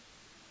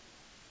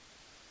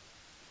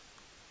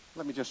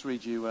 Let me just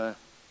read you...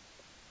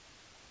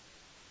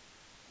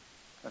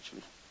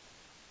 Actually,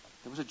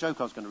 there was a joke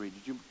I was going to read.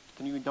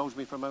 Can you indulge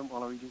me for a moment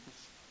while I read you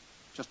this?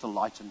 Just to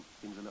lighten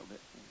things a little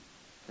bit,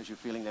 in case you're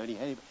feeling there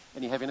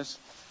any heaviness.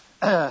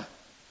 It's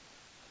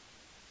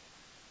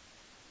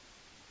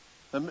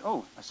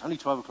only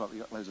 12 o'clock.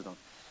 We've got loads of time.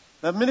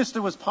 The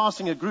minister was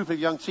passing a group of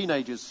young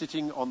teenagers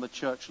sitting on the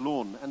church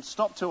lawn and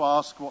stopped to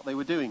ask what they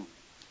were doing.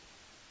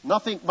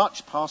 "Nothing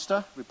much,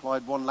 Pastor,"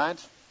 replied one lad.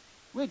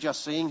 "We're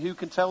just seeing who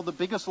can tell the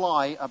biggest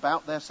lie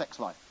about their sex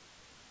life."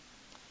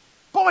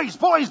 "Boys,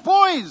 boys,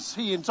 boys,"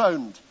 he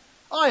intoned.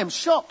 "I am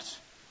shocked.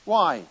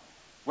 Why,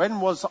 when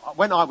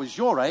I was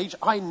your age,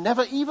 I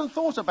never even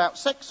thought about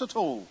sex at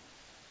all."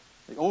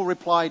 They all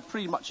replied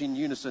pretty much in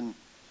unison,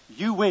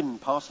 "You win,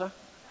 Pastor."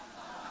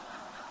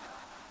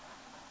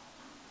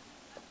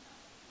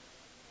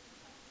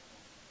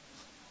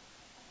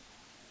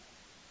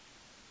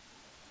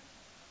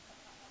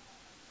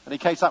 And in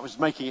case that was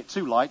making it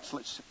too light,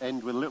 let's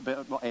end with a little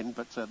bit, not end,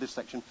 but this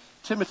section.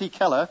 Timothy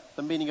Keller,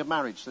 The Meaning of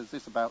Marriage, says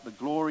this about the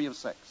glory of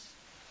sex.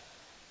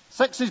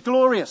 "Sex is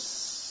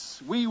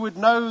glorious. We would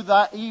know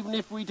that even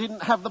if we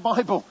didn't have the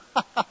Bible."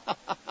 I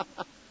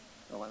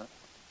like that.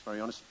 It's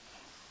very honest.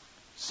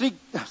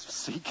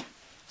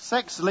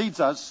 Sex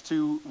leads us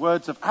to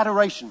words of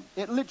adoration.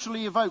 It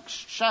literally evokes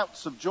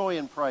shouts of joy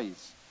and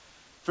praise.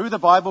 Through the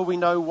Bible, we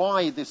know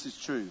why this is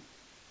true.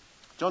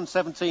 John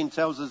 17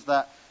 tells us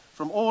that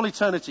from all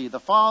eternity, the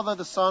Father,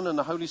 the Son, and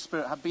the Holy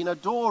Spirit have been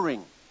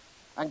adoring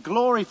and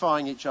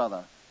glorifying each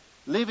other,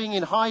 living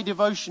in high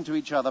devotion to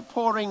each other,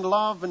 pouring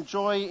love and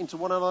joy into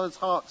one another's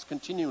hearts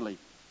continually.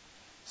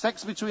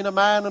 Sex between a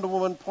man and a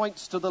woman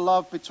points to the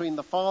love between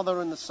the Father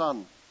and the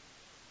Son.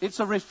 It's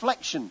a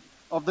reflection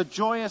of the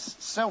joyous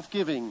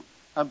self-giving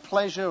and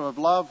pleasure of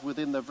love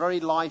within the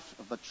very life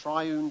of the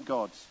triune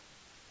God.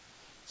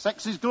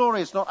 Sex is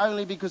glorious not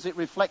only because it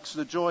reflects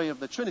the joy of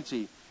the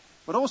Trinity,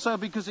 but also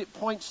because it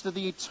points to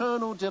the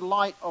eternal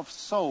delight of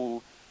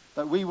soul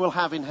that we will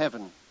have in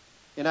heaven,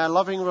 in our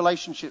loving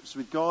relationships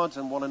with God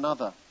and one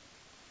another.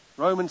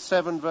 Romans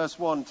 7 verse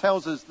 1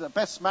 tells us that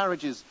best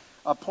marriages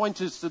are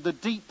pointers to the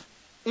deep,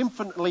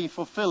 infinitely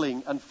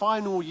fulfilling and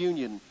final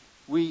union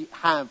we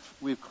have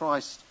with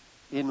Christ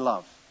in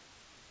love.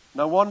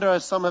 No wonder,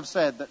 as some have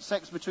said, that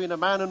sex between a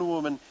man and a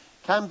woman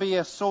can be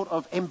a sort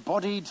of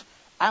embodied,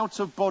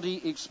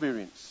 out-of-body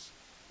experience.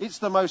 It's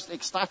the most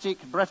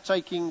ecstatic,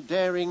 breathtaking,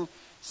 daring,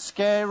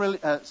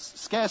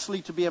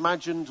 scarcely to be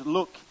imagined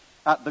look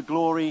at the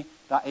glory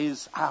that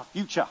is our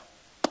future.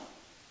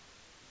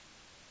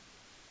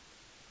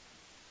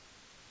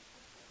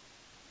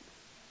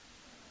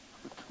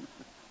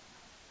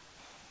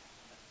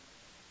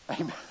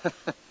 Amen.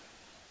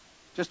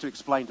 Just to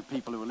explain to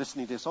people who are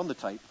listening to this on the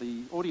tape,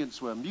 the audience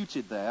were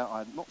muted there.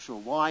 I'm not sure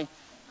why,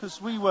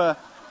 because we were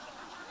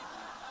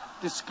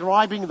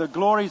describing the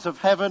glories of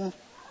heaven.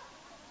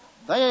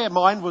 Their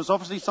mind was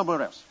obviously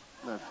somewhere else.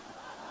 No.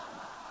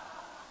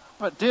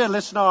 But dear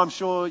listener, I'm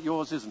sure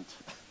yours isn't.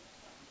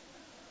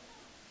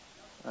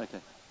 Okay.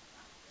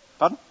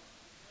 Pardon?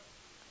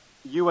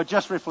 You were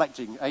just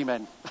reflecting.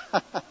 Amen.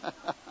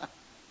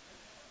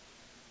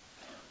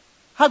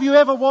 Have you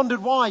ever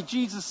wondered why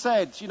Jesus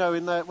said,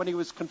 when he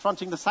was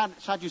confronting the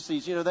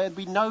Sadducees, there'd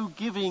be no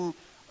giving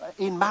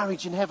in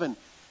marriage in heaven?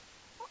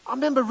 I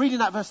remember reading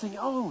that verse thinking,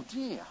 oh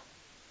dear.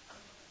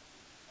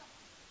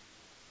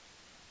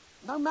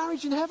 No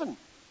marriage in heaven.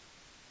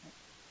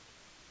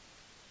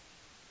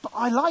 But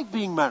I like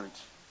being married.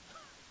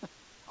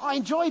 I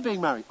enjoy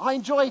being married. I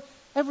enjoy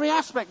every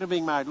aspect of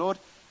being married, Lord.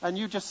 And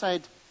you just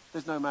said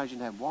there's no marriage in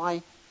heaven.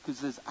 Why? Because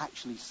there's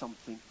actually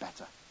something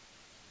better.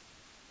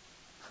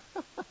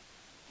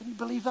 Can you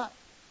believe that?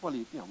 Well,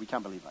 we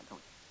can believe that, can't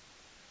we?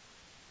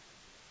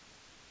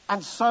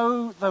 And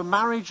so the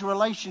marriage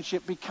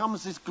relationship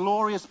becomes this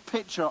glorious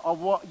picture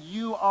of what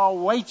you are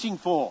waiting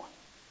for.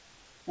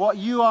 What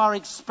you are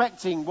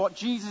expecting, what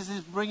Jesus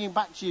is bringing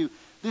back to you,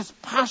 this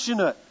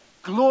passionate,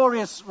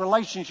 glorious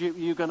relationship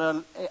you're going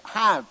to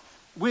have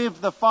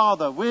with the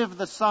Father, with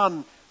the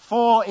Son,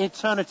 for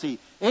eternity.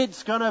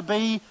 It's going to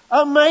be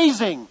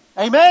amazing.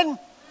 Amen?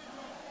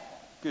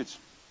 Good.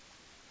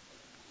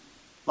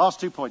 Last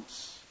 2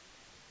 points.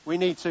 We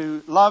need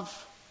to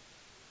love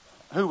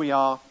who we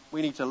are.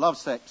 We need to love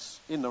sex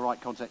in the right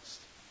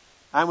context.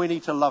 And we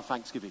need to love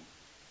thanksgiving.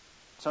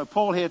 So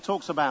Paul here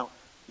talks about,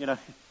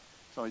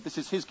 sorry, this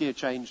is his gear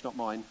change, not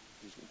mine.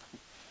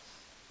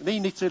 We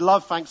need to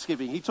love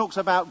thanksgiving. He talks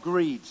about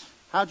greed.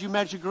 How do you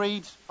measure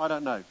greed? I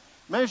don't know.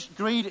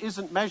 Greed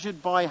isn't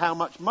measured by how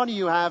much money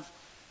you have,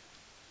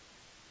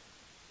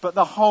 but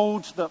the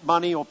hold that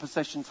money or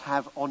possessions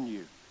have on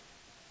you.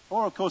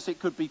 Or, of course, it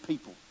could be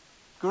people.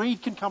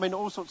 Greed can come in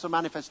all sorts of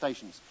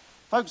manifestations.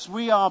 Folks,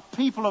 we are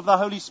people of the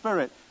Holy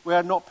Spirit. We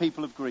are not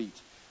people of greed.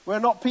 We're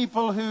not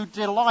people who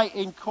delight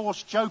in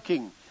coarse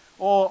joking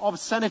or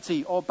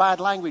obscenity or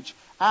bad language.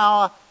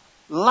 Our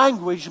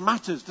language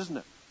matters, doesn't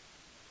it?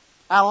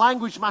 Our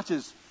language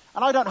matters.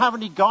 And I don't have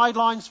any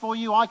guidelines for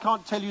you. I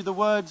can't tell you the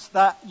words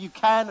that you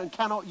can and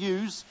cannot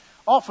use.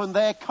 Often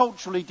they're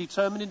culturally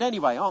determined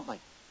anyway, aren't they?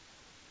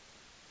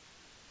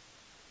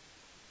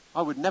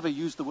 I would never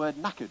use the word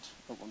knackered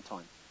at one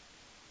time,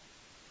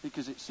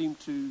 because it seemed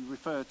to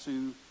refer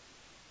to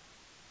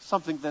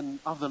something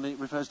other than it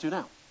refers to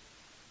now.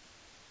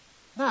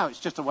 Now it's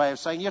just a way of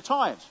saying you're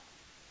tired.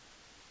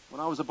 When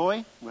I was a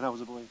boy,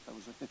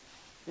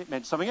 it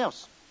meant something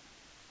else.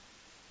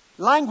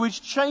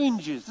 Language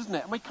changes, doesn't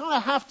it? And we kind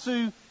of have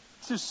to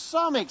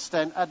some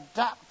extent,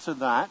 adapt to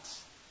that.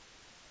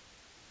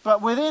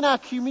 But within our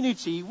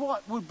community,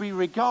 what would be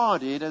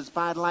regarded as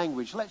bad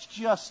language? Let's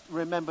just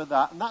remember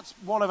that. And that's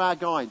one of our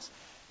guides.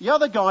 The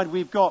other guide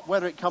we've got,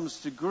 whether it comes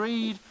to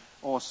greed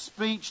or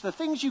speech, the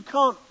things you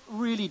can't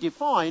really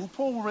define,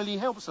 Paul really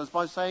helps us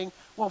by saying,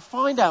 well,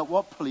 find out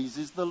what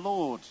pleases the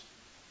Lord.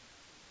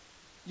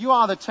 You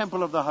are the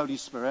temple of the Holy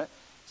Spirit.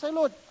 Say,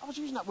 Lord, I was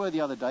using that word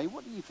the other day.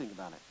 What do you think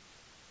about it?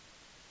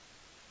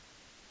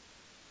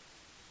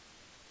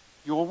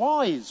 You're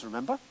wise,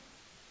 remember?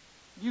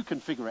 You can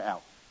figure it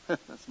out.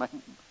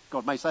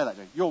 God may say that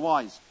to you. You're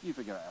wise. You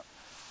figure it out.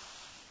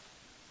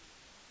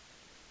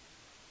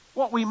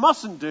 What we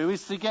mustn't do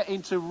is to get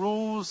into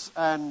rules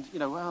and,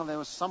 well, there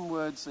are some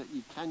words that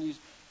you can use.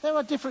 There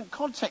are different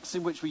contexts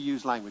in which we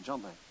use language,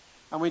 aren't there?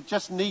 And we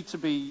just need to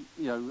be,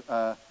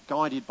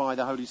 guided by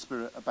the Holy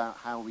Spirit about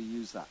how we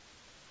use that.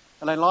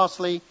 And then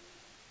lastly,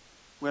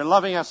 we're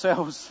loving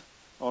ourselves,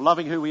 or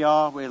loving who we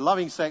are. We're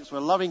loving sex. We're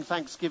loving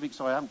Thanksgiving.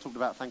 Sorry, I haven't talked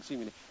about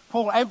Thanksgiving.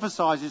 Paul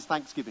emphasizes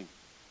Thanksgiving.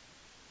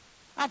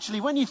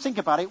 Actually, when you think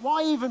about it,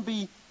 why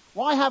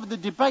have the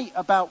debate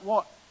about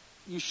what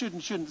you should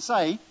and shouldn't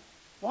say?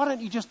 Why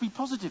don't you just be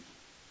positive?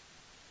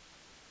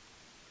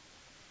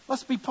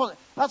 Let's be positive.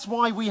 That's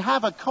why we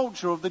have a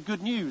culture of the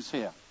good news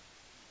here.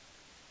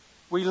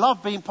 We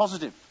love being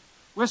positive.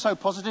 We're so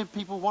positive,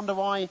 people wonder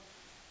why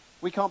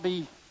we can't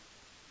be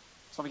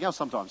something else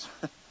sometimes.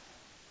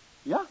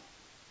 Yeah?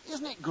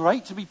 Isn't it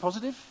great to be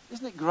positive?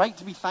 Isn't it great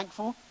to be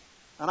thankful?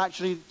 And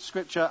actually,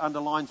 Scripture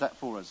underlines that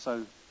for us,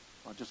 so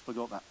I just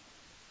forgot that.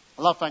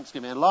 I love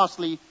Thanksgiving. And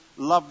lastly,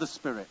 love the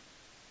Spirit.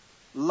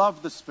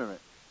 Love the Spirit.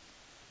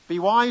 Be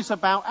wise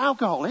about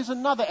alcohol. Here's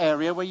another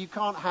area where you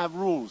can't have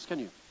rules, can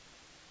you?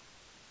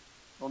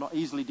 Or not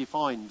easily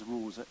defined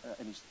rules at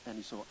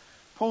any sort.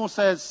 Paul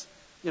says,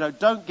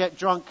 don't get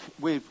drunk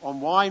on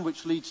wine,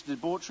 which leads to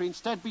debauchery.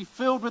 Instead, be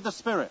filled with the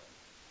Spirit.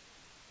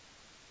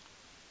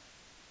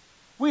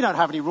 We don't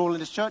have any rule in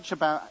this church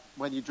about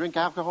whether you drink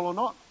alcohol or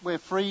not. We're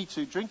free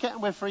to drink it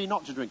and we're free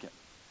not to drink it.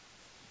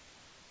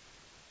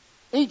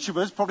 Each of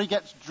us probably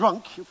gets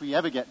drunk, if we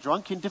ever get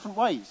drunk, in different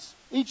ways.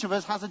 Each of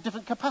us has a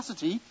different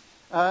capacity,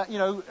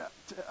 an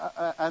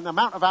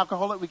amount of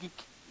alcohol that we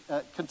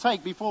can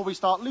take before we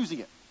start losing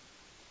it.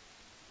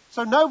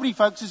 So nobody,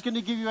 folks, is going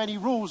to give you any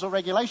rules or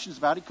regulations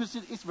about it because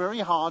it's very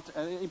hard,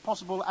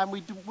 impossible, and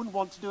we wouldn't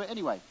want to do it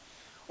anyway.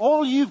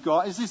 All you've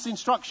got is this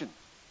instruction.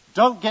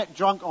 Don't get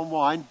drunk on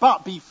wine,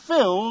 but be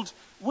filled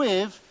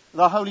with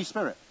the Holy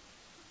Spirit.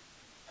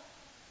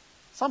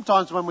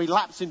 Sometimes when we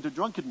lapse into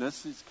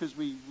drunkenness, it's because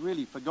we've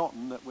really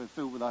forgotten that we're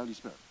filled with the Holy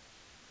Spirit.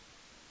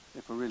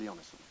 If we're really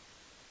honest with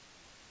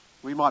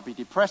it. We might be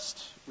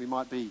depressed, we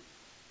might be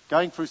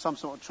going through some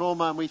sort of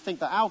trauma, and we think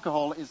that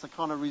alcohol is the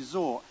kind of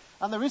resort.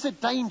 And there is a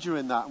danger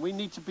in that, and we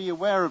need to be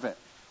aware of it.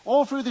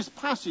 All through this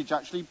passage,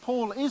 actually,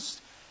 Paul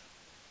is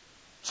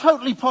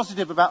totally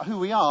positive about who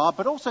we are,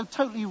 but also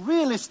totally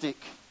realistic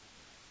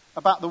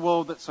about the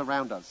world that's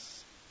around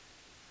us.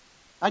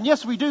 And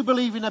yes, we do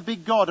believe in a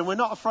big God, and we're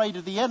not afraid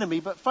of the enemy,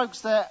 but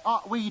folks,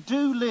 we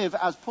do live,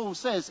 as Paul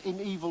says, in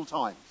evil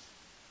times.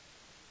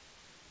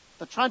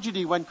 The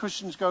tragedy when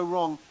Christians go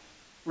wrong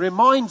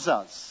reminds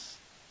us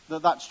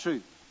that that's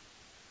true.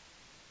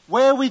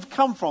 Where we've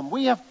come from,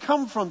 we have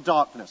come from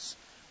darkness,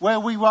 where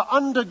we were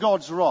under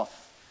God's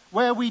wrath,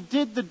 where we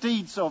did the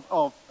deeds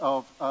of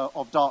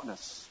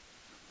darkness.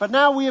 But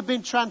now we have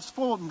been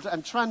transformed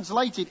and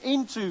translated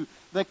into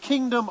the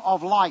kingdom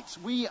of light.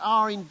 We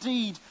are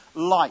indeed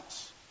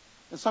light.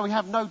 And so we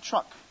have no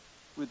truck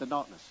with the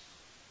darkness.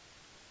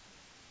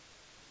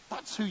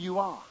 That's who you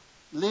are.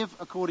 Live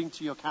according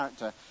to your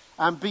character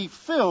and be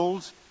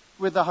filled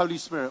with the Holy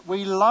Spirit.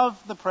 We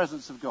love the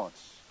presence of God.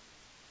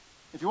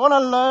 If you want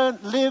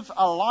to live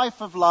a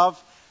life of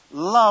love,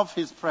 love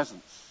His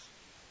presence.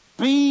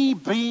 Be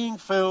being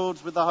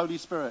filled with the Holy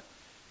Spirit.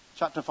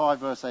 Chapter 5,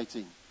 verse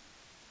 18.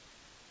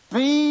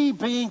 Be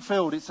being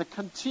filled. It's a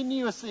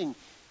continuous thing.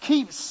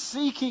 Keep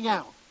seeking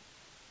out.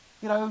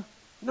 You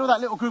know that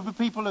little group of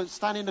people that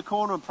stand in the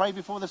corner and pray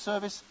before the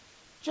service?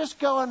 Just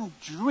go and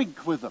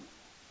drink with them.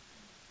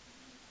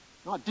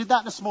 I did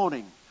that this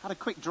morning. Had a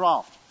quick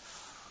draft.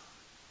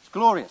 It's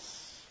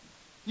glorious.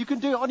 You can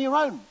do it on your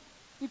own.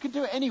 You can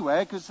do it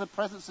anywhere because the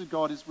presence of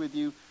God is with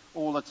you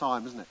all the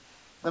time, isn't it?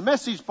 The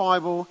Message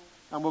Bible,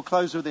 and we'll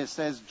close with this,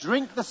 says,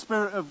 drink the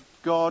Spirit of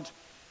God,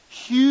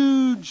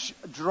 huge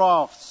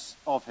draughts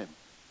of Him.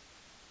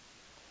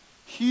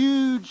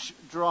 huge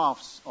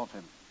drafts of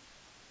him.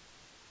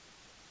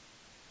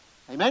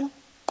 Amen?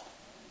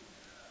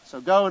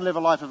 So go and live a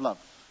life of love.